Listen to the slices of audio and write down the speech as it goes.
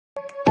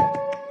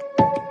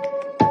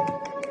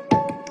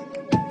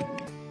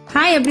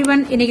Hi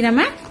everyone, இன்னைக்கு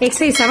நம்ம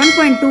exercise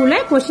 7.2ல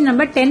question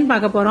number 10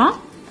 பார்க்க போறோம்.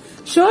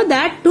 Show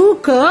that two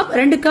curve,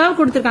 ரெண்டு curve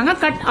கொடுத்திருக்காங்க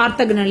cut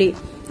orthogonally.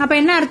 அப்ப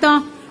என்ன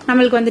அர்த்தம்?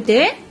 நம்மளுக்கு வந்துட்டு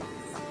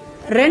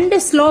ரெண்டு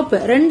ஸ்லோப்,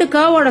 ரெண்டு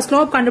கர்வோட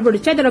ஸ்லோப்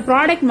கண்டுபிடிச்சு அதோட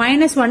ப்ராடக்ட்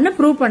 -1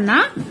 ப்ரூவ் பண்ணா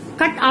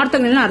கட்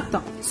ஆர்த்தோகனல்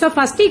அர்த்தம். சோ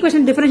ஃபர்ஸ்ட்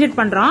ஈக்குவேஷன் டிஃபரன்ஷியேட்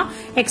பண்றோம்.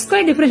 x2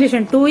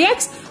 differentiation 2x,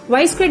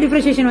 y2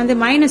 differentiation வந்து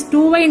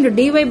 -2y ×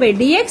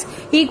 dy/dx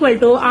equal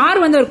to r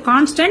வந்து ஒரு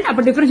கான்ஸ்டன்ட், அப்ப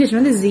டிஃபரன்ஷியேஷன்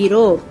வந்து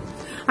 0.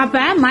 அப்ப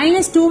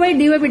 -2y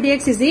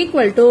dy/dx is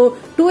equal to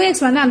 2x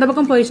வந்து அந்த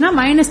பக்கம் போயிடுச்சுன்னா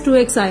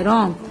 -2x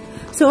ஆயிரும்.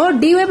 So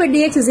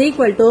dy/dx is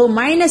equal to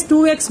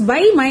 -2x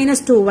by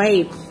 -2y.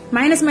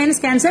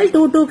 Minus cancel,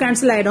 2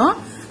 cancel ஆயிடும்.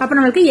 அப்ப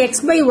நமக்கு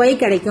x/y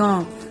கிடைக்கும்.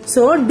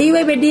 சோ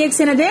dy/dx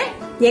என்னது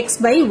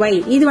x/y.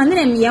 இது வந்து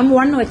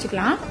m1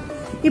 வச்சுக்கலாம்.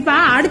 இப்ப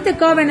அடுத்த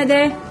கர்வ் என்னது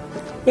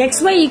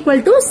xy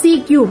ஈக்குவல் டு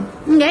c3.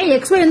 இங்க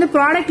xy வந்து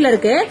ப்ராடக்ட்ல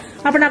இருக்கு.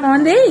 அப்ப நம்ம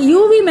வந்து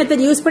uv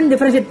மெத்தட் யூஸ் பண்ணி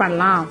டிஃபரன்ஷியேட்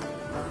பண்ணலாம்.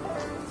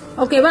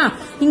 ஓகேவா?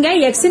 இங்க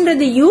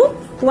xன்றது u,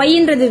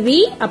 yன்றது v.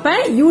 அப்ப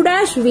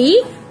u'(v)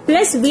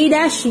 பிளஸ்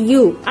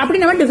v'(u) அப்படி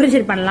நம்ம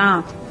டிஃபரன்ஷியேட் பண்ணலாம்.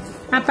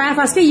 அப்ப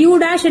ஃபர்ஸ்ட் u'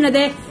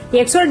 என்னது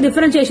x ஓட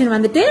டிஃபரன்ஷியேஷன்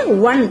வந்துட்டு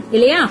 1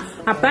 இல்லையா?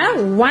 அப்ப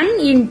 1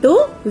 into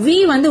v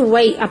வந்து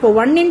y. அப்ப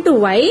 1 into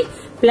y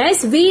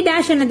பிளஸ் v'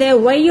 என்னது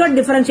y ஓட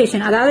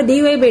டிஃபரன்ஷியேஷன், அதாவது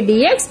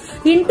dy/dx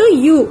into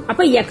u.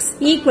 அப்ப x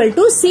ஈக்குவல்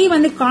டு c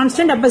வந்து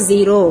கான்ஸ்டன்ட், அப்ப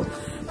 0.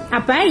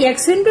 அப்ப x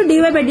into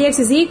dy/dx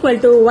is equal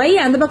to y,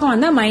 அந்த பக்கம்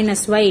வந்தா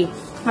 -y.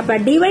 அப்ப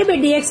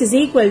dy/dx is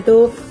equal to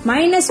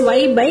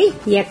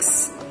 -y/x.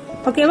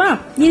 ஓகேவா?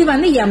 இது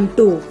வந்து m2.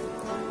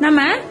 நம்ம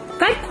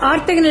கட்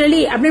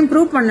ஆர்த்தோகனலி அப்படின்னு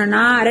ப்ரூவ்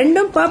பண்ணனா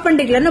ரெண்டும்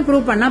பெர்பெண்டிகுலர்னு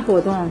ப்ரூவ் பண்ணா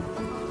போதும்.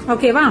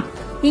 ஓகேவா?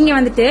 இங்க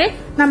வந்துட்டு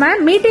நம்ம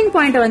மீட்டிங்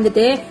பாயிண்ட்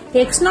வந்துட்டு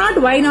x0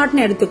 y0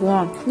 னு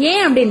எடுத்துக்குவோம்.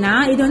 ஏன் அப்படின்னா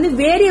இது வந்து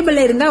வேரியபிள்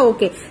இருந்தா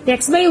ஓகே.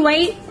 x/y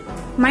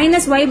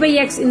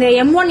 -y/x இந்த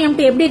m1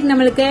 m2 எப்படி இருக்கு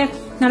நம்மளுக்கு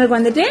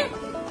வந்துட்டு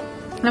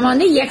நம்ம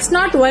வந்து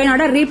x0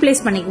 y0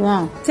 ரீப்ளேஸ்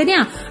பண்ணிக்குவோம். சரியா?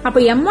 அப்ப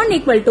m1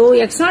 equal to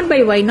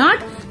x0/y0,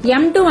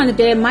 m2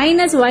 வந்துட்டு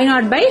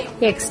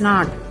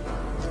 -y0/x0.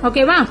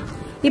 ஓகேவா?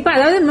 இப்ப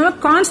அதாவது நம்ம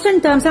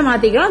கான்ஸ்டன்ட் டேர்ம்ஸா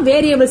மாத்திக்கிறோம்,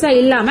 வேரியபிள்ஸா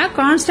இல்லாம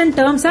கான்ஸ்டன்ட்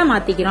டேர்ம்ஸா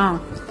மாத்திக்கிறோம்.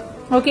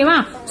 ஓகேவா?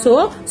 சோ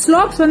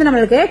ஸ்லோப்ஸ் வந்து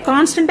நம்மளுக்கு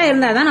கான்ஸ்டன்டா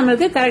இருந்தாதான்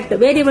நம்மளுக்கு கரெக்ட்,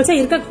 வேரியபிள்ஸா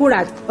இருக்க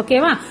கூடாது.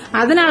 ஓகேவா?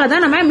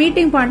 அதனாலதான் நம்ம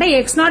மீட்டிங் பாயிண்ட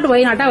x0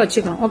 y0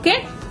 வச்சுக்கணும். ஓகே?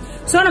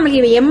 சோ நமக்கு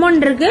m1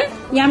 இருக்கு,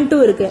 m2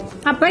 இருக்கு.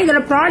 அப்ப இதோட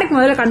ப்ராடக்ட்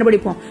முதல்ல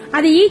கண்டுபிடிப்போம்.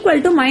 அது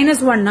ஈக்குவல் டு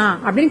 -1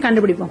 அப்படின்னு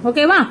கண்டுபிடிப்போம்.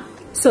 ஓகேவா?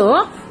 சோ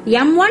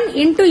m1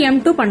 into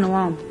m2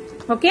 பண்ணுவோம்.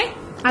 ஓகே?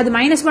 அது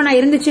 -1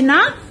 இருந்துச்சுன்னா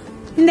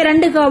இந்த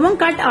ரெண்டு கர்வும்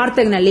கட்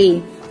ஆர்த்தோகனலி.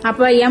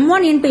 அப்ப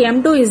m1 into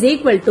m2 is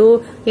equal to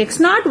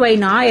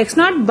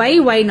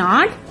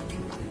x0/y0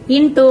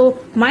 into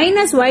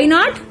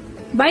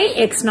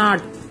 -y0/x0.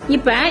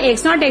 இப்ப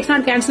x0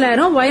 கேன்சல்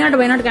ஆயிரும்,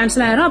 y0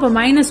 கேன்சல் ஆயிரும். அப்ப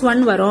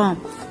 -1 வரும்.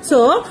 சோ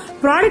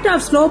ப்ராடக்ட்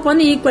ஆஃப் ஸ்லோப்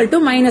வந்து ஈக்குவல் டு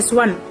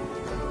 -1.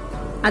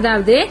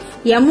 அதாவது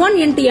m1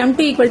 into m2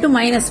 equal to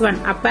 -1.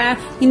 அப்ப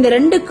இந்த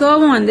ரெண்டு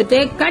கர்வும் வந்துட்டு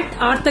கட்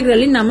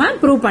ஆர்த்தோகனலி நம்ம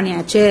ப்ரூவ்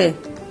பண்ணியாச்சு.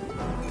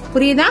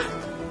 புரியுதா?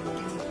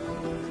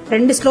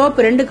 ரெண்டு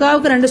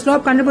கர்வுக்கு ரெண்டு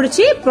ஸ்லோப்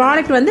கண்டுபிடிச்சு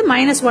ப்ராடக்ட் வந்து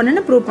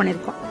 -1 ப்ரூவ்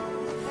பண்ணிருக்கோம்.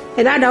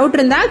 ஏதாவது டவுட்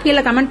இருந்தா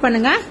கீழே கமெண்ட்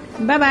பண்ணுங்க.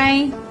 By by.